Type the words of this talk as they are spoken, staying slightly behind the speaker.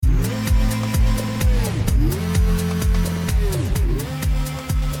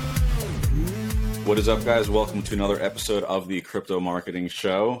What is up, guys? Welcome to another episode of the Crypto Marketing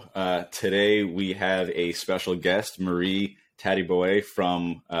Show. Today we have a special guest, Marie Tadiboye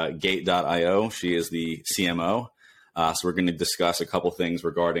from Gate.io. She is the CMO. So we're going to discuss a couple things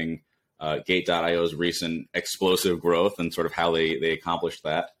regarding Gate.io's recent explosive growth and sort of how they accomplished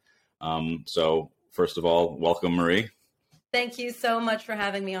that. So first of all, welcome, Marie. Thank you so much for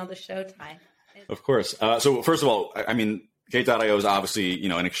having me on the show, Ty. Of course. So first of all, I mean, Gate.io is obviously,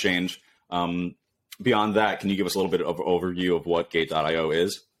 an exchange. Beyond that, can you give us a little bit of overview of what Gate.io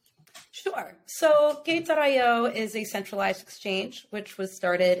is? Sure. So Gate.io is a centralized exchange, which was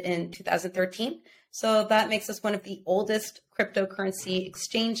started in 2013. So that makes us one of the oldest cryptocurrency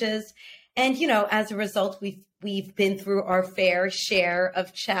exchanges. And, as a result, we've been through our fair share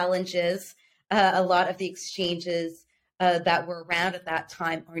of challenges. A lot of the exchanges that were around at that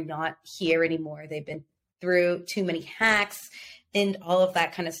time are not here anymore. They've been through too many hacks and all of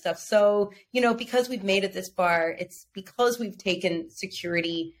that kind of stuff. So, because we've made it this far, it's because we've taken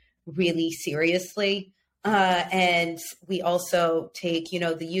security really seriously. And we also take,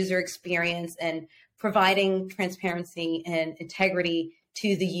 the user experience and providing transparency and integrity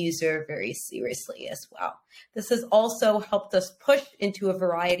to the user very seriously as well. This has also helped us push into a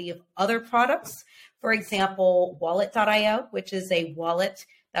variety of other products. For example, Wallet.io, which is a wallet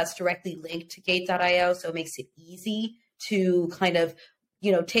that's directly linked to Gate.io. So it makes it easy to kind of,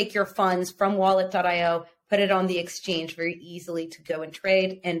 take your funds from Wallet.io, put it on the exchange very easily to go and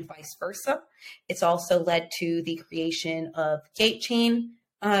trade, and vice versa. It's also led to the creation of GateChain,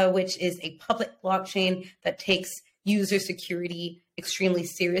 which is a public blockchain that takes user security extremely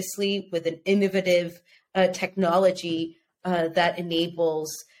seriously with an innovative technology that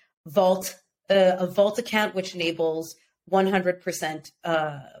enables a vault account, which enables 100%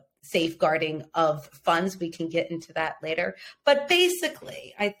 safeguarding of funds. We can get into that later. But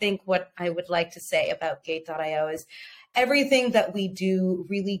basically, I think what I would like to say about Gate.io is everything that we do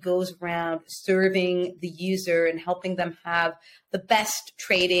really goes around serving the user and helping them have the best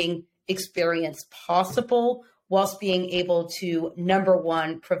trading experience possible, whilst being able to, number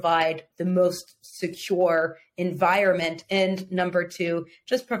one, provide the most secure environment, and number two,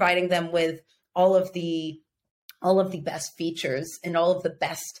 just providing them with all of the best features and all of the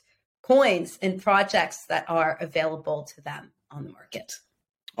best coins and projects that are available to them on the market.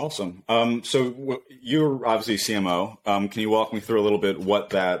 Awesome. So you're obviously CMO. Can you walk me through a little bit what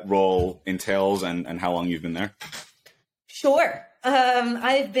that role entails and how long you've been there? Sure.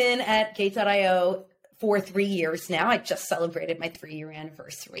 I've been at Gate.io for 3 years now. I just celebrated my 3-year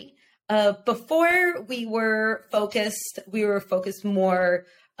anniversary. Before we were focused more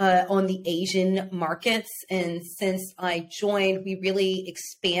on the Asian markets. And since I joined, we really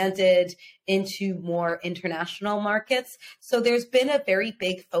expanded into more international markets. So there's been a very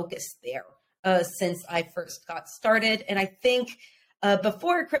big focus there since I first got started. And I think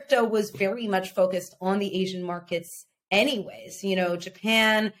before, crypto was very much focused on the Asian markets anyways.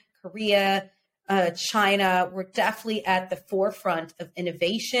 Japan, Korea, China were definitely at the forefront of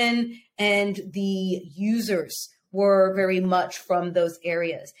innovation, and the users were very much from those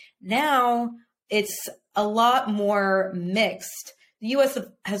areas. Now it's a lot more mixed. The US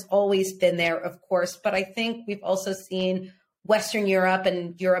has always been there, of course, but I think we've also seen Western Europe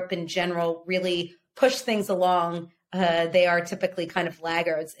and Europe in general really push things along. They are typically kind of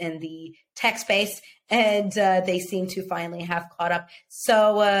laggards in the tech space, and they seem to finally have caught up.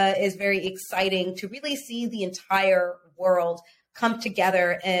 So it's very exciting to really see the entire world come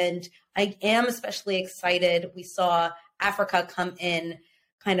together. And I am especially excited. We saw Africa come in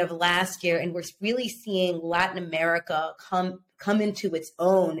kind of last year, and we're really seeing Latin America come into its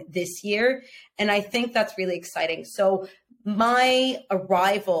own this year. And I think that's really exciting. So my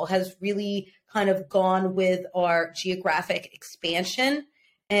arrival has really kind of gone with our geographic expansion.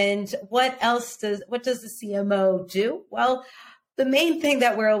 And what does the CMO do? Well, the main thing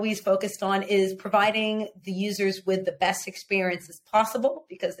that we're always focused on is providing the users with the best experiences possible,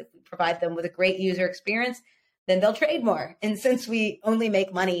 because if we provide them with a great user experience, then they'll trade more. And since we only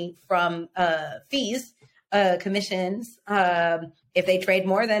make money from fees, commissions, if they trade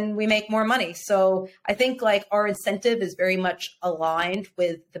more, then we make more money. So I think our incentive is very much aligned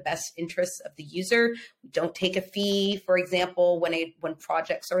with the best interests of the user. We don't take a fee, for example, when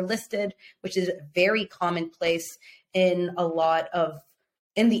projects are listed, which is very commonplace in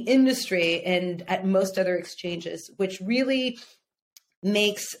the industry and at most other exchanges, which really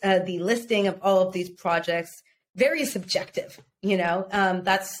makes the listing of all of these projects very subjective.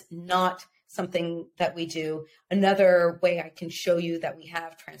 That's not something that we do. Another way I can show you that we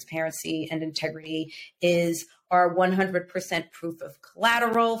have transparency and integrity is our 100% proof of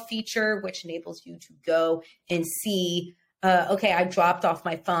collateral feature, which enables you to go and see, okay, I dropped off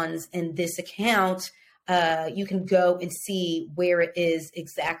my funds in this account. You can go and see where it is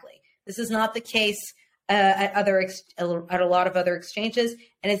exactly. This is not the case at a lot of other exchanges,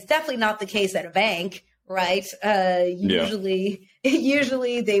 and it's definitely not the case at a bank, right? Usually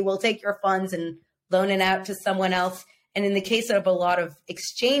they will take your funds and loan it out to someone else. And in the case of a lot of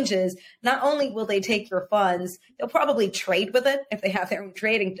exchanges, not only will they take your funds, they'll probably trade with it if they have their own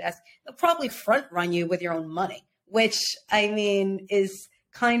trading desk. They'll probably front run you with your own money, which I mean is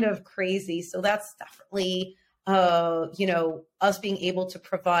kind of crazy. So that's definitely, us being able to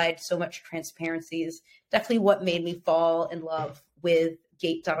provide so much transparency is definitely what made me fall in love with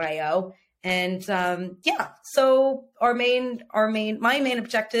Gate.io. And so my main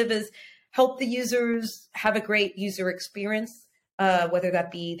objective is help the users have a great user experience, whether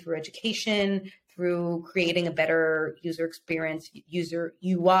that be through education, through creating a better user experience, user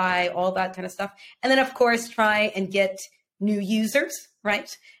UI, all that kind of stuff. And then, of course, try and get new users,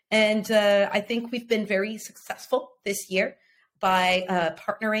 right? And I think we've been very successful this year by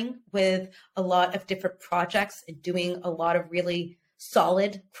partnering with a lot of different projects and doing a lot of really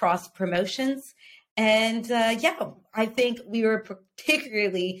solid cross promotions. And I think we were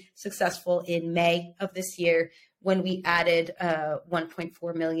particularly successful in May of this year when we added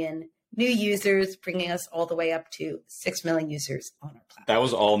 1.4 million new users, bringing us all the way up to 6 million users on our platform. That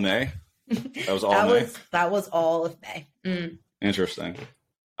was all May? That was all May? That was all of May. Mm. Interesting.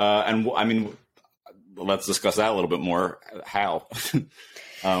 Let's discuss that a little bit more. How?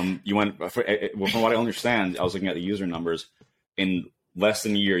 You went, from what I understand, I was looking at the user numbers. In less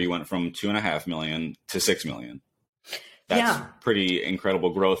than a year, you went from 2.5 million to 6 million. That's pretty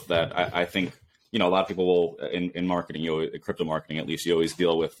incredible growth that I think, a lot of people will, in marketing, crypto marketing at least, you always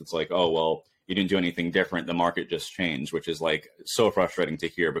deal with, it's like, oh, well, you didn't do anything different. The market just changed, which is like so frustrating to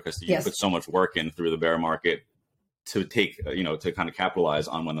hear because you put so much work in through the bear market to take, to kind of capitalize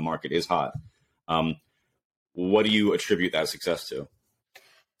on when the market is hot. What do you attribute that success to?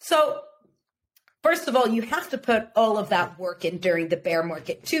 So, first of all, you have to put all of that work in during the bear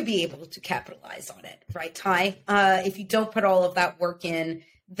market to be able to capitalize on it, right, Ty? If you don't put all of that work in,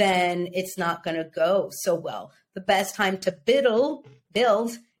 then it's not going to go so well. The best time to build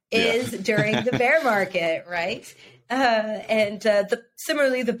is during the bear market, right?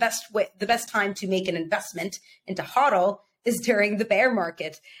 Similarly, the best time to make an investment into HODL is during the bear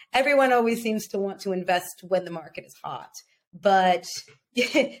market. Everyone always seems to want to invest when the market is hot, but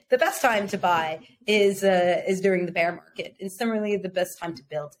the best time to buy is during the bear market. And similarly, the best time to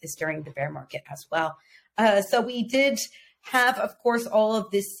build is during the bear market as well. So we did have, of course, all of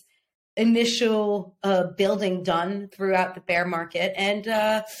this initial building done throughout the bear market. And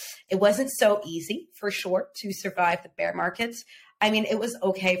it wasn't so easy, for sure, to survive the bear markets. I mean, it was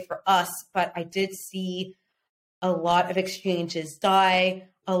okay for us, but I did see a lot of exchanges die,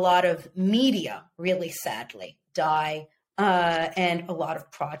 a lot of media, really sadly, die, and a lot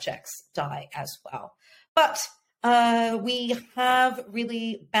of projects die as well. But we have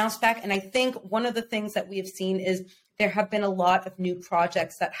really bounced back. And I think one of the things that we have seen is there have been a lot of new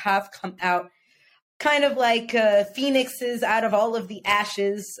projects that have come out kind of like phoenixes out of all of the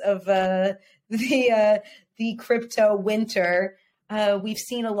ashes of the crypto winter. We've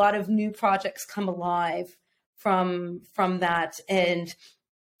seen a lot of new projects come alive from that. And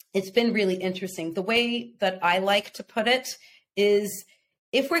it's been really interesting. The way that I like to put it is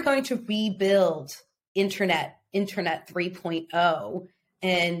if we're going to rebuild Internet 3.0,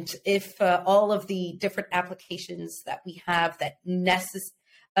 and if all of the different applications that we have that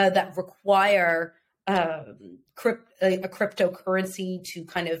require a cryptocurrency to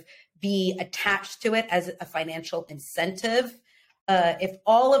kind of be attached to it as a financial incentive, if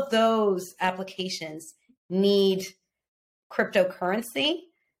all of those applications need cryptocurrency,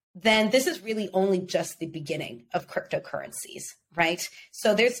 then this is really only just the beginning of cryptocurrencies, right?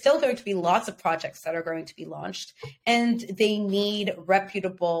 So there's still going to be lots of projects that are going to be launched, and they need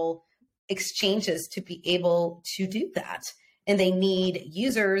reputable exchanges to be able to do that. And they need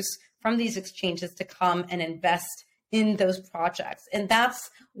users from these exchanges to come and invest in those projects. And that's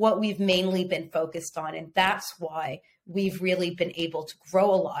what we've mainly been focused on. And that's why we've really been able to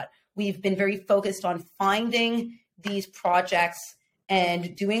grow a lot. We've been very focused on finding these projects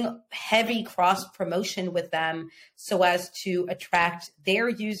and doing heavy cross promotion with them so as to attract their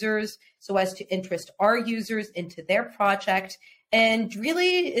users, so as to interest our users into their project. And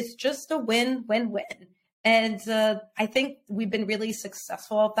really, it's just a win-win-win. And I think we've been really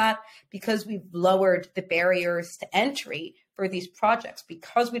successful at that because we've lowered the barriers to entry for these projects,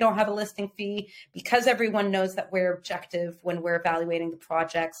 because we don't have a listing fee, because everyone knows that we're objective when we're evaluating the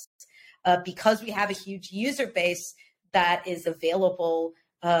projects, because we have a huge user base that is available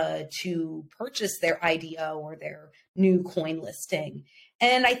to purchase their IDO or their new coin listing.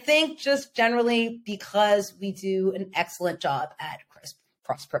 And I think just generally because we do an excellent job at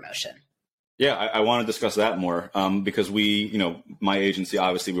cross promotion. Yeah, I want to discuss that more because my agency,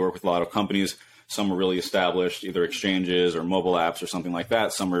 obviously, we work with a lot of companies. Some are really established, either exchanges or mobile apps or something like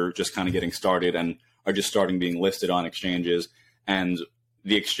that. Some are just kind of getting started and are just starting being listed on exchanges. And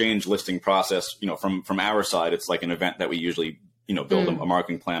the exchange listing process, from our side, it's like an event that we usually, build a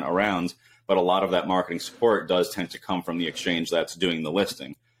marketing plan around. But a lot of that marketing support does tend to come from the exchange that's doing the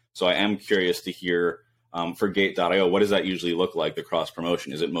listing. So I am curious to hear for Gate.io, what does that usually look like, the cross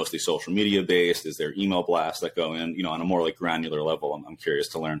promotion? Is it mostly social media based? Is there email blasts that go in, on a more like granular level? I'm curious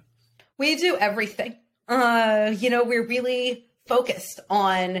to learn. We do everything. We're really focused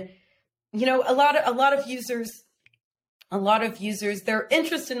on, a lot of users, they're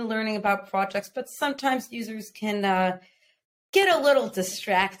interested in learning about projects, but sometimes users can get a little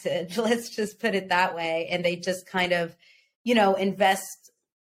distracted. Let's just put it that way. And they just kind of, invest,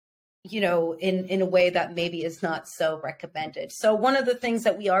 in a way that maybe is not so recommended. So one of the things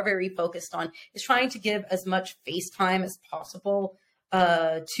that we are very focused on is trying to give as much face time as possible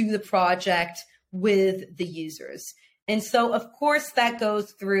to the project with the users. And so, of course, that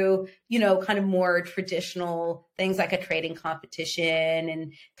goes through, kind of more traditional things like a trading competition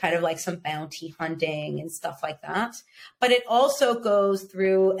and kind of like some bounty hunting and stuff like that. But it also goes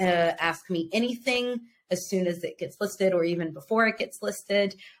through Ask Me Anything as soon as it gets listed or even before it gets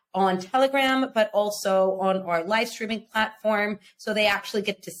listed on Telegram, but also on our live streaming platform. So they actually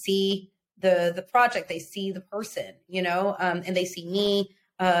get to see the project. They see the person, and they see me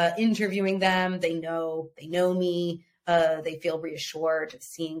interviewing them. They know me. They feel reassured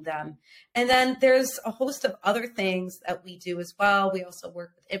seeing them. And then there's a host of other things that we do as well. We also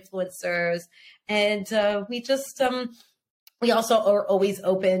work with influencers, and we also are always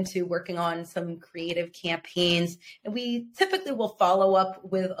open to working on some creative campaigns. And we typically will follow up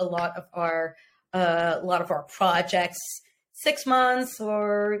with a lot of our projects 6 months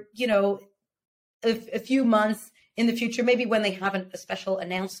or a few months in the future, maybe when they have a special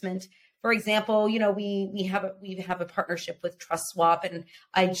announcement. For example, we have a partnership with TrustSwap, and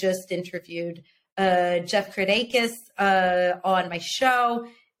I just interviewed Jeff Kradakis on my show,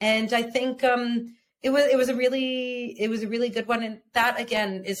 and I think it was a really good one. And that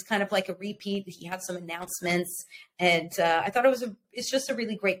again is kind of like a repeat. He had some announcements, and I thought it's just a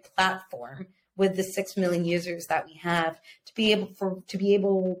really great platform with the 6 million users that we have to be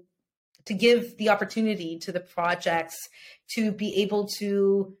able to give the opportunity to the projects to be able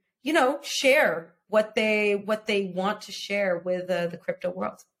to share what they want to share with the crypto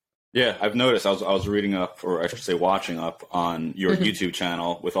world. Yeah, I've noticed. I was reading up, or I should say, watching up on your YouTube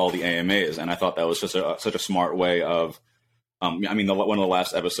channel with all the AMAs, and I thought that was just such a smart way of. One of the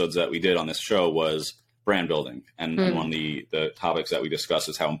last episodes that we did on this show was brand building, and one of the topics that we discussed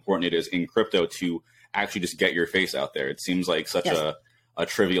is how important it is in crypto to actually just get your face out there. It seems like such a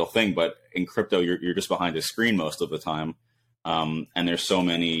trivial thing, but in crypto, you're just behind a screen most of the time. And there's so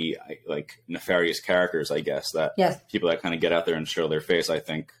many like nefarious characters, I guess, that people that kind of get out there and show their face, I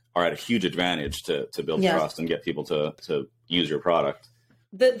think, are at a huge advantage to build trust and get people to use your product.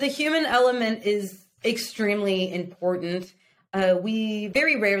 The human element is extremely important. We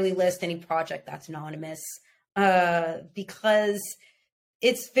very rarely list any project that's anonymous because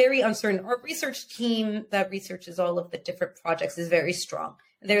it's very uncertain. Our research team that researches all of the different projects is very strong.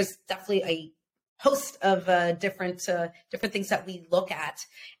 There's definitely a host of different things that we look at,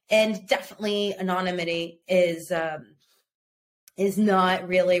 and definitely anonymity is not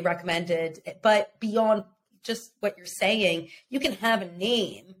really recommended. But beyond just what you're saying, you can have a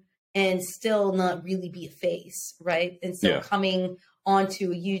name and still not really be a face, right? And so coming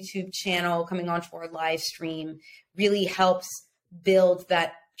onto a YouTube channel, coming onto our live stream really helps build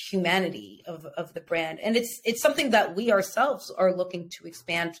that humanity of the brand. And it's something that we ourselves are looking to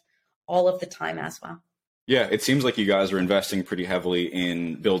expand all of the time as well. Yeah, it seems like you guys are investing pretty heavily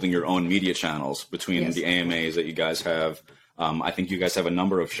in building your own media channels between the AMAs that you guys have. I think you guys have a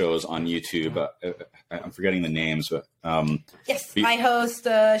number of shows on YouTube. I'm forgetting the names, but I host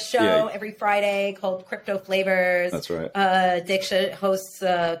a show every Friday called Crypto Flavors. That's right. Diksha hosts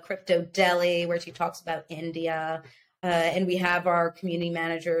Crypto Deli, where she talks about India. And we have our community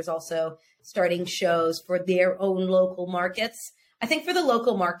managers also starting shows for their own local markets. I think for the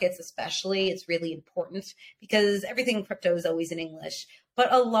local markets, especially, it's really important because everything in crypto is always in English,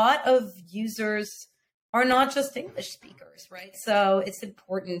 but a lot of users are not just English speakers, right? So it's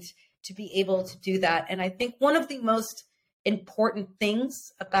important to be able to do that. And I think one of the most important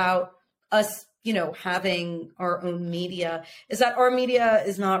things about us, having our own media is that our media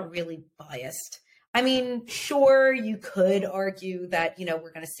is not really biased. I mean, sure, you could argue that,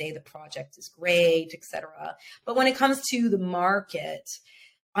 we're going to say the project is great, et cetera. But when it comes to the market,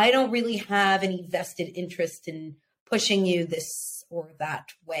 I don't really have any vested interest in pushing you this or that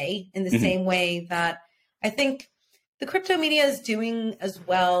way in the same way that I think the crypto media is doing as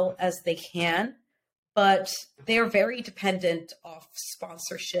well as they can, but they're very dependent off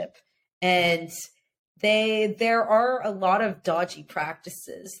sponsorship. And there are a lot of dodgy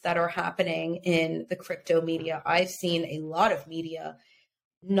practices that are happening in the crypto media. I've seen a lot of media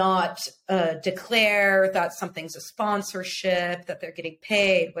not declare that something's a sponsorship, that they're getting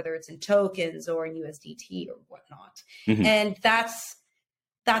paid, whether it's in tokens or in USDT or whatnot. And that's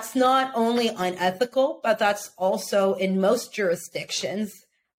not only unethical, but that's also in most jurisdictions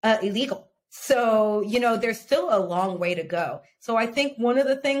illegal. So, there's still a long way to go. So I think one of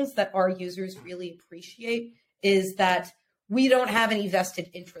the things that our users really appreciate is that we don't have any vested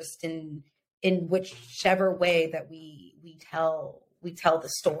interest in whichever way that we tell the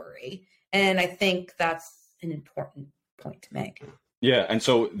story. And I think that's an important point to make. Yeah. And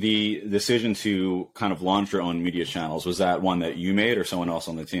so the decision to kind of launch your own media channels, was that one that you made or someone else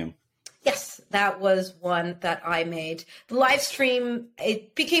on the team? Yes, that was one that I made. The live stream,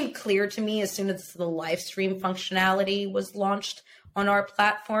 it became clear to me as soon as the live stream functionality was launched on our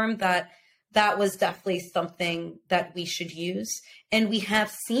platform that was definitely something that we should use. And we have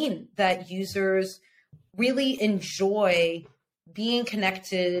seen that users really enjoy being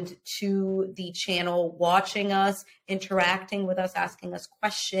connected to the channel, watching us, interacting with us, asking us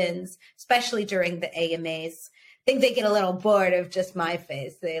questions, especially during the AMAs. I think they get a little bored of just my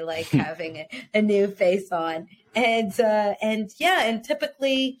face. They like having a new face on. And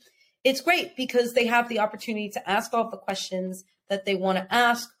typically it's great because they have the opportunity to ask all the questions that they want to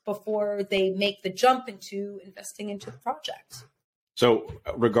ask before they make the jump into investing into the project. So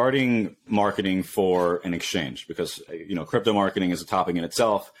regarding marketing for an exchange, because, crypto marketing is a topic in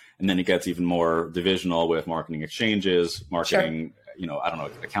itself, and then it gets even more divisional with marketing exchanges, marketing, sure.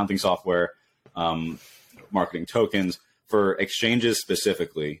 Accounting software, marketing tokens. For exchanges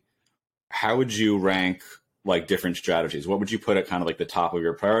specifically, how would you rank like different strategies? What would you put at kind of like the top of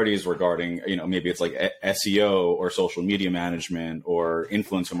your priorities regarding, maybe it's like SEO or social media management or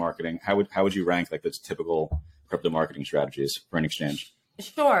influencer marketing? How would you rank like the typical crypto marketing strategies for an exchange?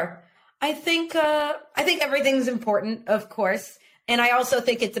 Sure. I think everything's important, of course. And I also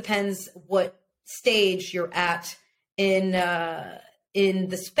think it depends what stage you're at in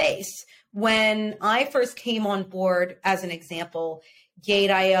the space. When I first came on board, as an example,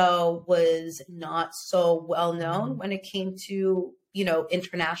 Gate.io was not so well known when it came to,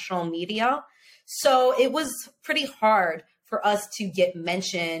 international media. So it was pretty hard for us to get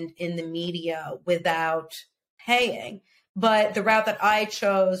mentioned in the media without paying. But the route that I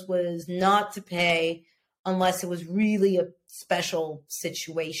chose was not to pay unless it was really a special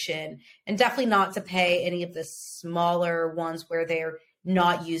situation, and definitely not to pay any of the smaller ones where they're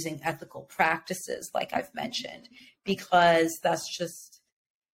not using ethical practices, like I've mentioned, because I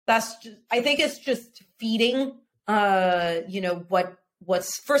think it's just feeding,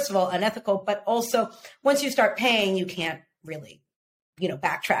 what's first of all unethical, but also once you start paying, you can't really,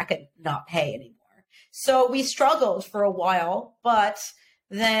 backtrack and not pay anymore. So we struggled for a while, but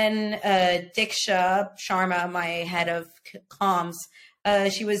then Diksha Sharma, my head of comms,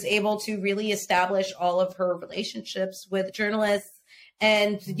 she was able to really establish all of her relationships with journalists.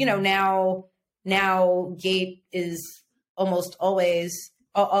 And, now Gate is almost always,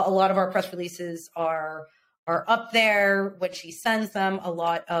 a lot of our press releases are up there when she sends them. A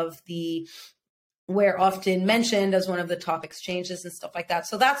lot of we're often mentioned as one of the top exchanges and stuff like that.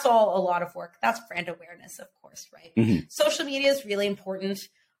 So that's all a lot of work. That's brand awareness, of course, right? Mm-hmm. Social media is really important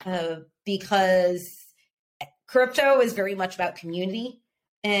because crypto is very much about community.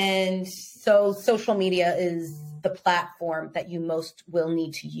 And so social media is the platform that you most will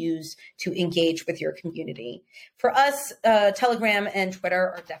need to use to engage with your community. For us, Telegram and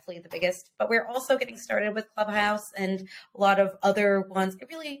Twitter are definitely the biggest, but we're also getting started with Clubhouse and a lot of other ones. It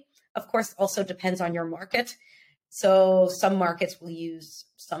really, of course, also depends on your market. So some markets will use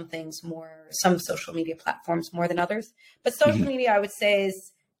some social media platforms more than others. But social media, I would say,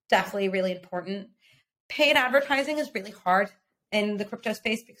 is definitely really important. Paid advertising is really hard in the crypto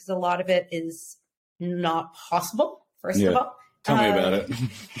space because a lot of it is not possible, first of all. Tell me about it.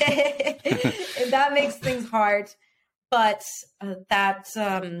 And that makes things hard. But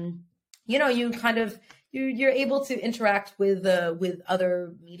you kind of you're able to interact with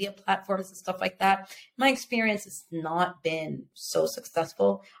other media platforms and stuff like that. My experience has not been so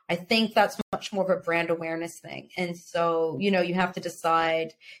successful. I think that's much more of a brand awareness thing. And so, you have to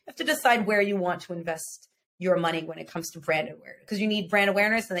decide where you want to invest your money when it comes to brand awareness, because you need brand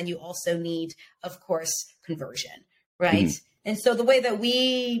awareness and then you also need, of course, conversion, right? Mm-hmm. And so the way that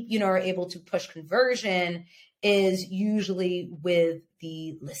we, are able to push conversion is usually with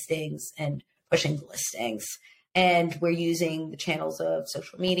the listings and pushing the listings. And we're using the channels of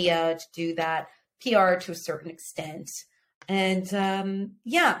social media to do that, PR to a certain extent. And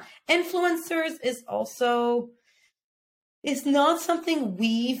influencers is not something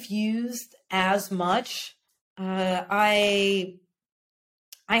we've used as much. I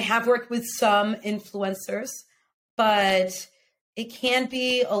have worked with some influencers, but it can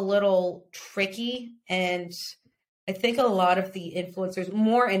be a little tricky. And I think a lot of the influencers,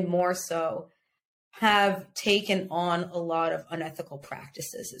 more and more so, have taken on a lot of unethical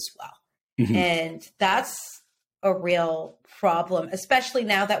practices as well. Mm-hmm. And that's a real problem, especially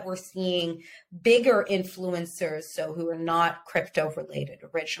now that we're seeing bigger influencers, so who are not crypto related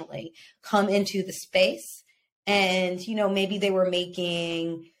originally, come into the space. And, maybe they were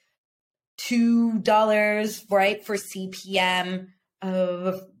making $2, right, for CPM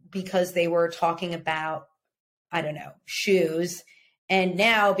because they were talking about, I don't know, shoes. And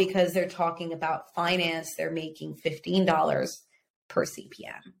now because they're talking about finance, they're making $15 per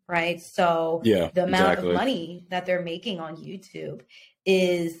CPM, right? So the amount of money that they're making on YouTube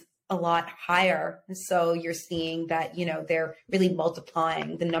is a lot higher. And so you're seeing that, they're really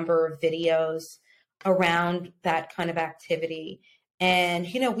multiplying the number of videos around that kind of activity. And,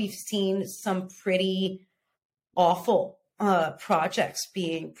 we've seen some pretty awful projects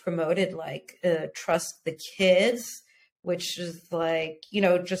being promoted, like Trust the Kids, which is like,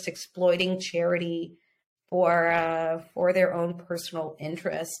 just exploiting charity for their own personal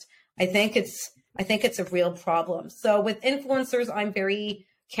interest. I think it's a real problem. So with influencers, I'm very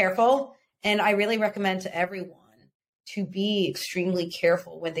careful, and I really recommend to everyone to be extremely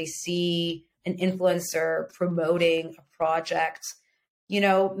careful when they see an influencer promoting a project.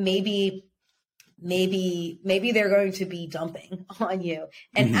 Maybe they're going to be dumping on you.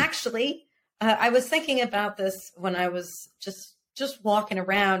 And mm-hmm. actually, I was thinking about this when I was just walking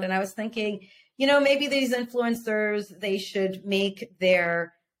around, and I was thinking, maybe these influencers, they should make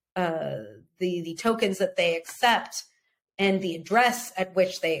their the tokens that they accept and the address at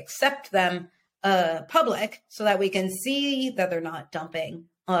which they accept them public, so that we can see that they're not dumping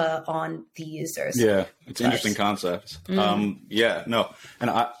on the users. Yeah, it's an interesting concept. Mm. And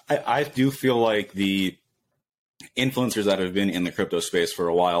I do feel like the influencers that have been in the crypto space for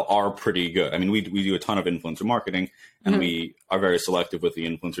a while are pretty good. I mean, we do a ton of influencer marketing, and mm-hmm. we are very selective with the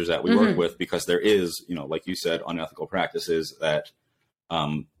influencers that we mm-hmm. work with, because there is, like you said, unethical practices that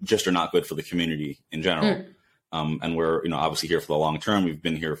just are not good for the community in general. Mm. And we're, obviously here for the long term. We've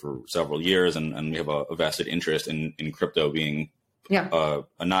been here for several years, and we have a vested interest in crypto being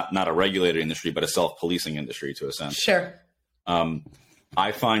not a regulated industry, but a self-policing industry to a sense. Sure.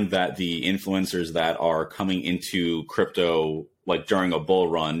 I find that the influencers that are coming into crypto, like during a bull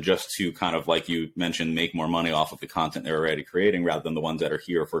run, just to kind of, like you mentioned, make more money off of the content they're already creating, rather than the ones that are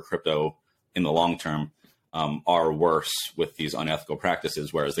here for crypto in the long term, are worse with these unethical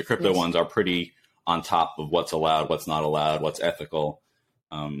practices. Whereas the crypto ones are pretty on top of what's allowed, what's not allowed, what's ethical.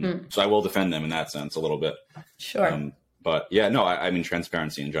 So I will defend them in that sense a little bit. Sure. But I mean,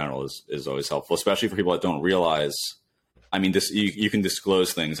 transparency in general is always helpful, especially for people that don't realize. I mean, you can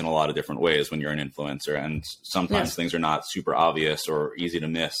disclose things in a lot of different ways when you're an influencer, and sometimes things are not super obvious or easy to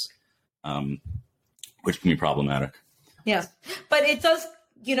miss, which can be problematic. Yes, but it does,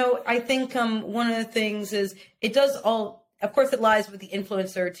 I think one of the things is it does of course, it lies with the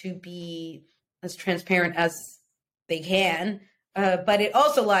influencer to be as transparent as they can, but it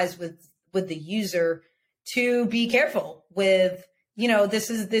also lies with the user to be careful with, this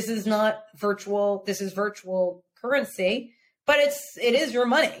is not virtual, this is virtual currency, but it is your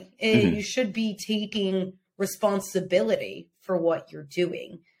money. Mm-hmm. You should be taking responsibility for what you're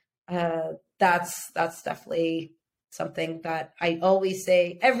doing. That's definitely something that I always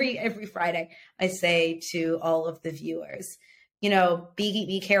say every Friday. I say to all of the viewers,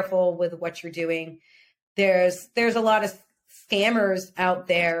 be careful with what you're doing. There's a lot of scammers out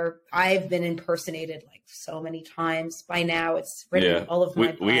there. I've been impersonated like so many times by now. It's written all of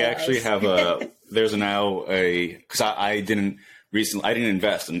my we actually have there's now because I didn't, recently, I didn't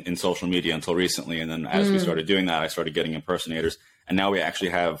invest in social media until recently. And then as we started doing that, I started getting impersonators. And now we actually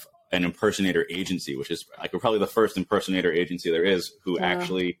have an impersonator agency, which is like, we're probably the first impersonator agency there is, who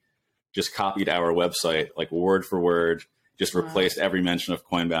actually just copied our website, like word for word, just replaced every mention of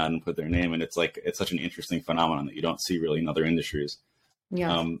Coinbound and put their name. And it's like, it's such an interesting phenomenon that you don't see really in other industries.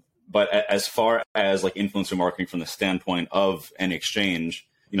 Yeah. But as far as like influencer marketing from the standpoint of an exchange,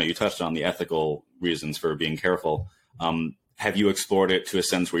 you know, you touched on the ethical reasons for being careful. Have you explored it to a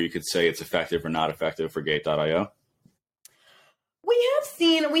sense where you could say it's effective or not effective for Gate.io?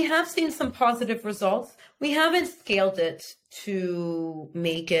 We have seen some positive results. We haven't scaled it to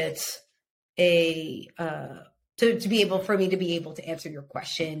make it a to be able for me to be able to answer your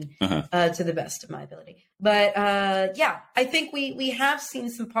question to the best of my ability. But yeah, I think we have seen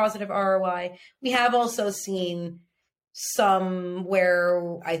some positive ROI. We have also seen some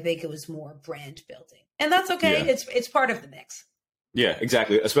where I think it was more brand building, and that's okay. Yeah. It's part of the mix. Yeah,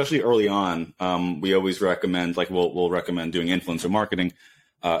 exactly. Especially early on, we always recommend, like we'll recommend doing influencer marketing,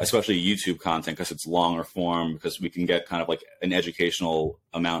 especially YouTube content, because it's longer form, because we can get kind of like an educational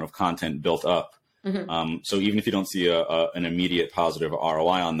amount of content built up. So even if you don't see an immediate positive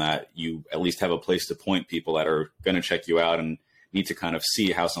ROI on that, you at least have a place to point people that are going to check you out and need to kind of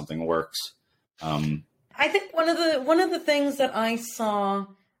see how something works. I think one of the things that I saw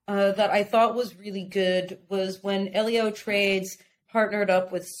that I thought was really good was when Elio Trades partnered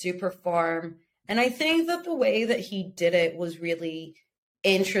up with Superfarm, and I think that the way that he did it was really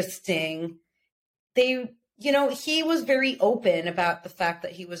interesting. He was very open about the fact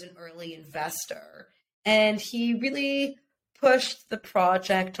that he was an early investor, and he really pushed the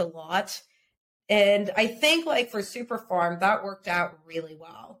project a lot. And I think like for Superfarm, that worked out really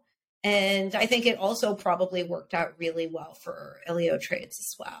well. And I think it also probably worked out really well for Elio Trades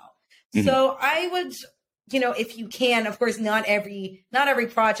as well. So I would, if you can, of course, not every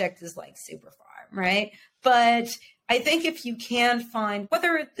project is like Superfarm, right? But I think if you can find,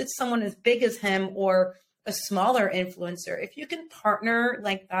 whether it's someone as big as him or a smaller influencer, if you can partner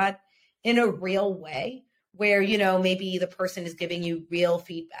like that in a real way where, maybe the person is giving you real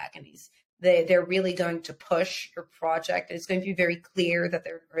feedback and they're really going to push your project and it's going to be very clear that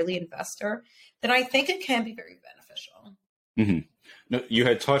they're an early investor, then I think it can be very beneficial. Now, you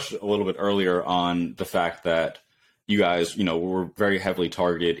had touched a little bit earlier on the fact that you guys, were very heavily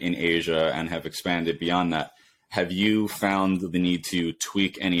targeted in Asia and have expanded beyond that. Have you found the need to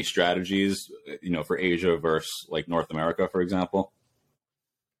tweak any strategies, for Asia versus like North America, for example?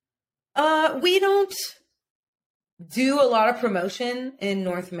 We don't do a lot of promotion in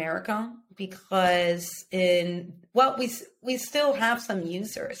North America because we still have some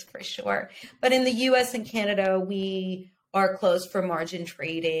users for sure. But in the US and Canada, we are closed for margin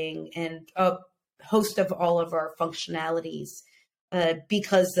trading and a host of all of our functionalities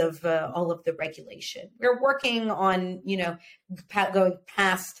because of all of the regulation. We're working on, going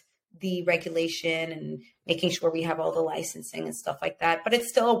past the regulation and making sure we have all the licensing and stuff like that, but it's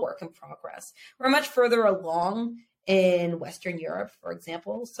still a work in progress. We're much further along in Western Europe, for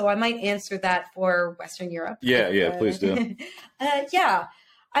example. So I might answer that for Western Europe. Yeah, please do. Yeah,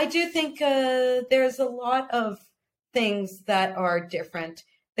 I do think there's a lot of things that are different.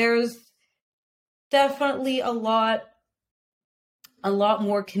 There's definitely a lot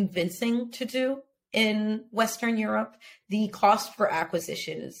more convincing to do in Western Europe. The cost for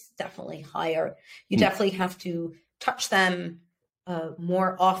acquisition is definitely higher. You definitely have to touch them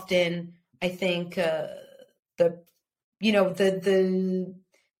more often. I think they're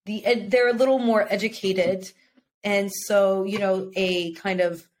a little more educated, and so a kind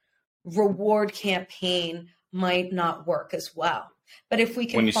of reward campaign might not work as well. But if we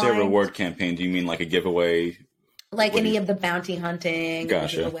can, when you say reward campaign, do you mean like a giveaway? Like any of the bounty hunting,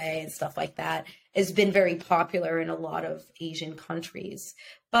 giveaway and stuff like that has been very popular in a lot of Asian countries.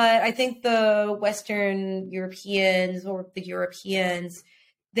 But I think the Western Europeans or the Europeans,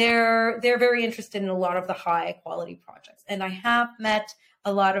 they're very interested in a lot of the high quality projects. And I have met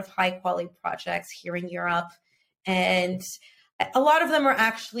a lot of high quality projects here in Europe, and a lot of them are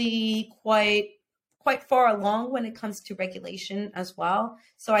actually quite far along when it comes to regulation as well.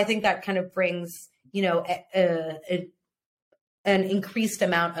 So I think that kind of brings an increased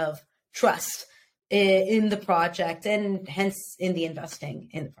amount of trust in the project and hence in the investing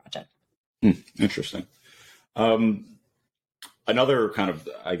in the project. Interesting. Another kind of,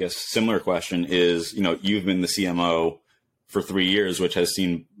 I guess, similar question is, you've been the CMO for 3 years, which has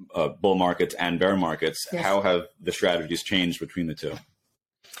seen bull markets and bear markets. Yes. How have the strategies changed between the two?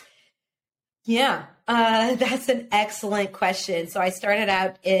 Yeah, that's an excellent question. So I started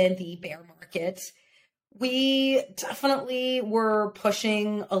out in the bear market, We definitely were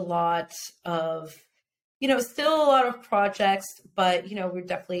pushing a lot of, still a lot of projects, but, we're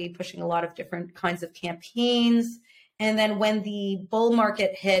definitely pushing a lot of different kinds of campaigns. And then when the bull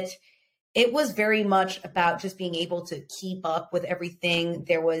market hit, it was very much about just being able to keep up with everything.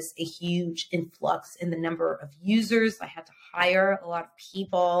 There was a huge influx in the number of users. I had to hire a lot of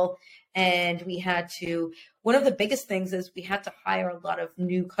people, and one of the biggest things is we had to hire a lot of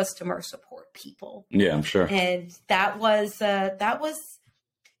new customer support people. Yeah, I'm sure. And that was a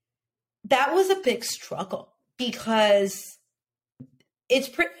big struggle because it's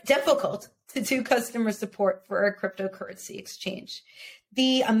pretty difficult to do customer support for a cryptocurrency exchange.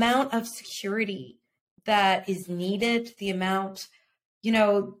 The amount of security that is needed, the amount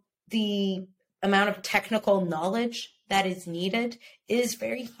of technical knowledge that is needed is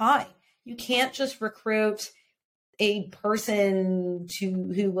very high. You can't just recruit a person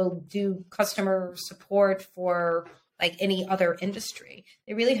who will do customer support for like any other industry.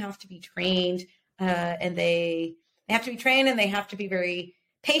 They really have to be trained, and they have to be trained, and they have to be very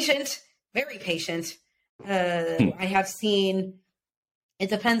patient. Very patient. I have seen, it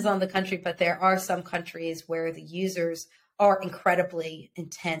depends on the country, but there are some countries where the users are incredibly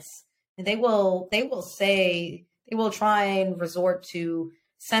intense, and they will try and resort to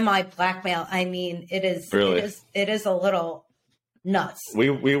semi-blackmail. I mean, it is a little nuts.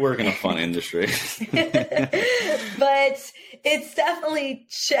 We work in a fun industry. But it's definitely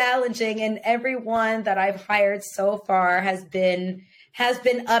challenging, and everyone that I've hired so far has been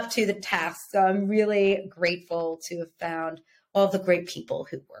up to the task. So I'm really grateful to have found all the great people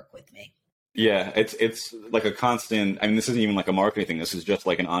who work with me. Yeah, it's like a constant, I mean, this isn't even like a marketing thing. This is just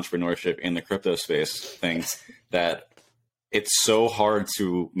like an entrepreneurship in the crypto space thing, that it's so hard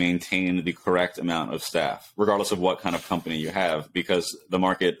to maintain the correct amount of staff, regardless of what kind of company you have, because the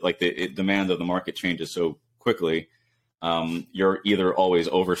market, like the demand of the market changes so quickly. You're either always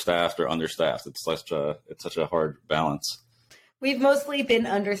overstaffed or understaffed. It's such a hard balance. We've mostly been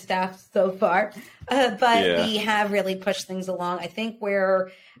understaffed so far, but we have really pushed things along. I think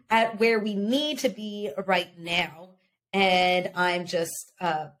we're at where we need to be right now. And I'm just,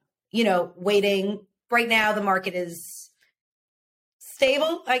 waiting. Right now, the market is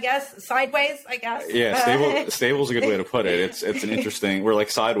stable, I guess, sideways, I guess. Yeah, stable is a good way to put it. It's an interesting, we're like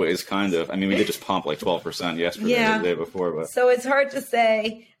sideways, kind of. I mean, we did just pump like 12% yesterday, the day before. But so it's hard to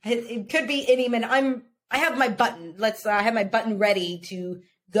say. It could be any minute. I have my button. I have my button ready to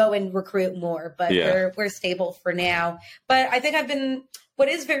go and recruit more, but we're stable for now. But I think what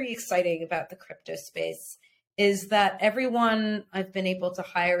is very exciting about the crypto space is that everyone I've been able to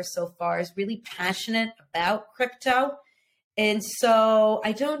hire so far is really passionate about crypto. And so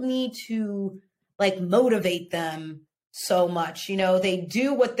I don't need to like motivate them so much. They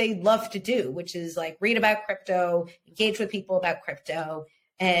do what they love to do, which is like read about crypto, engage with people about crypto.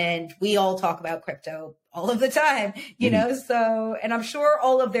 And we all talk about crypto all of the time, so, and I'm sure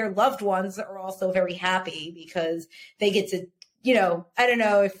all of their loved ones are also very happy because they get to, I don't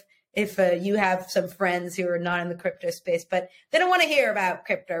know if you have some friends who are not in the crypto space, but they don't want to hear about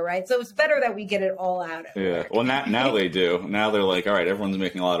crypto, right? So it's better that we get it all out. Well, now they do. Now they're like, all right, everyone's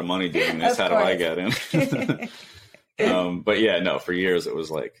making a lot of money doing this. How do I get in? But yeah, no, for years it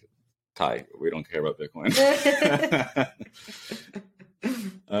was like, Ty, we don't care about Bitcoin.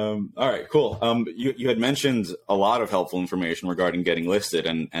 All right, cool. You had mentioned a lot of helpful information regarding getting listed,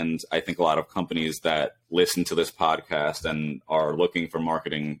 and I think a lot of companies that listen to this podcast and are looking for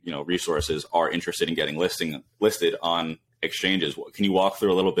marketing, resources are interested in getting listed on exchanges. Can you walk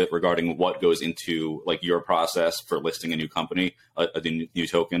through a little bit regarding what goes into like your process for listing a new company, a new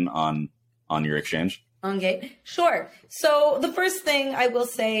token on your exchange? On Gate? Sure. So the first thing I will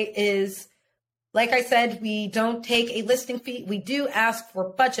say is, like I said, we don't take a listing fee. We do ask for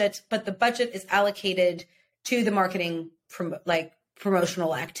budget, but the budget is allocated to the marketing,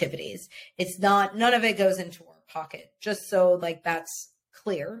 promotional activities. It's not, none of it goes into our pocket, just so like that's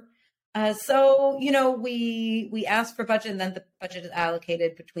clear. So, we ask for budget, and then the budget is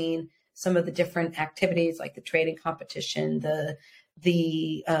allocated between some of the different activities like the trading competition, the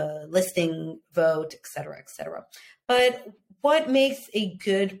listing vote, et cetera, et cetera. But what makes a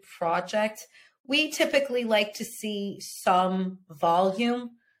good project? We typically like to see some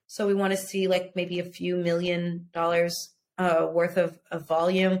volume. So we want to see like maybe a few $1 million worth of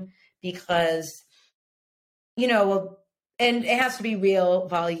volume because, and it has to be real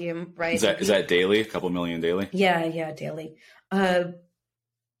volume, right? Is that daily? A couple million daily? Yeah, daily.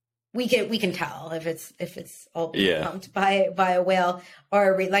 We can tell if it's all being pumped by a whale.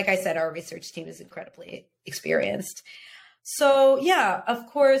 Or like I said, our research team is incredibly experienced. So yeah, of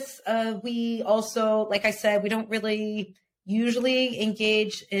course, we also, like I said, we don't really usually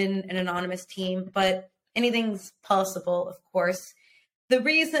engage in an anonymous team, but anything's possible, of course. The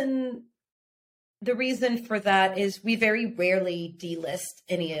reason for that is we very rarely delist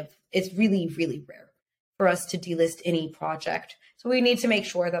it's really, really rare for us to delist any project. So we need to make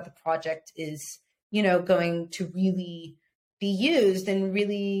sure that the project is, going to really be used and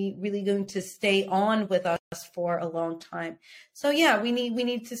really, really going to stay on with us for a long time. So yeah, we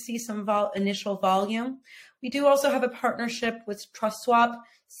need to see some initial volume. We do also have a partnership with TrustSwap.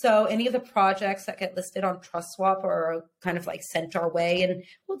 So any of the projects that get listed on TrustSwap are kind of like sent our way and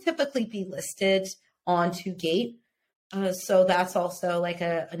will typically be listed onto Gate. So that's also like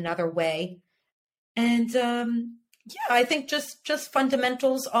another way. And I think just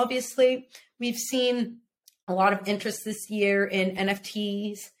fundamentals. Obviously, we've seen a lot of interest this year in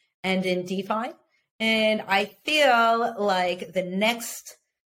NFTs and in DeFi. And I feel like the next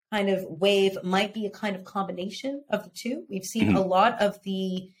kind of wave might be a kind of combination of the two. We've seen a lot of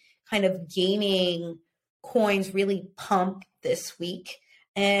the kind of gaming coins really pump this week.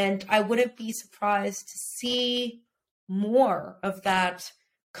 And I wouldn't be surprised to see more of that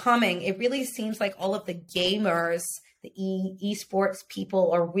coming. It really seems like all of the gamers, the esports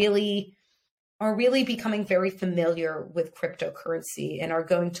people are really becoming very familiar with cryptocurrency and are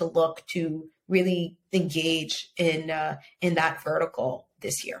going to look to really engage in that vertical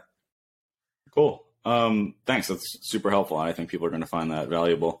this year. Cool. Thanks. That's super helpful. I think people are going to find that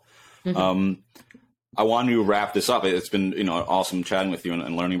valuable. I want to wrap this up. It's been awesome chatting with you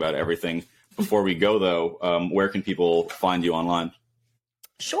and learning about everything. Before we go, though, where can people find you online?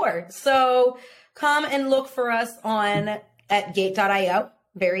 Sure. So come and look for us at gate.io.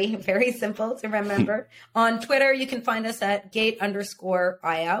 Very, very simple to remember. On Twitter, you can find us at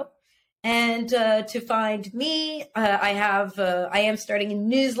gate_io. And to find me, I am starting a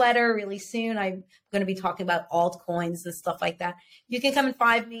newsletter really soon. I'm going to be talking about altcoins and stuff like that. You can come and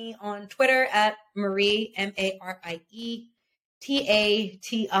find me on Twitter at Marie, MARIE,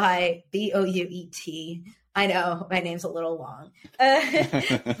 TATIBOUET. I know my name's a little long,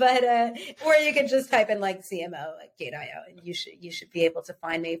 but or you can just type in like CMO at Gate.io, and you should be able to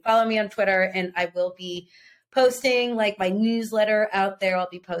find me. Follow me on Twitter, and I will be posting like my newsletter out there. I'll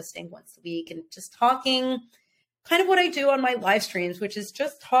be posting once a week and just talking kind of what I do on my live streams, which is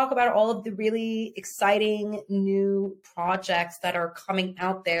just talk about all of the really exciting new projects that are coming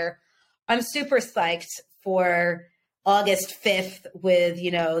out there. I'm super psyched for August 5th with,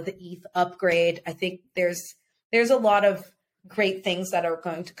 the ETH upgrade. I think there's a lot of great things that are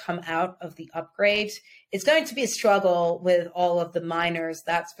going to come out of the upgrade. It's going to be a struggle with all of the miners,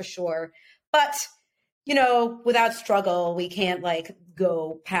 that's for sure. But, without struggle, we can't like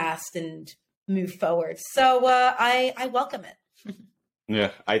go past and move forward. So I welcome it. Yeah,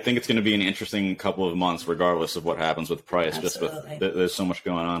 I think it's going to be an interesting couple of months, regardless of what happens with price. Absolutely. Just there's so much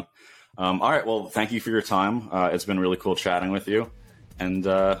going on. All right. Well, thank you for your time. It's been really cool chatting with you. And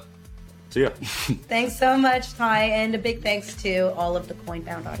see ya. Thanks so much, Ty. And a big thanks to all of the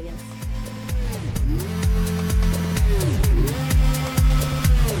CoinBound audience.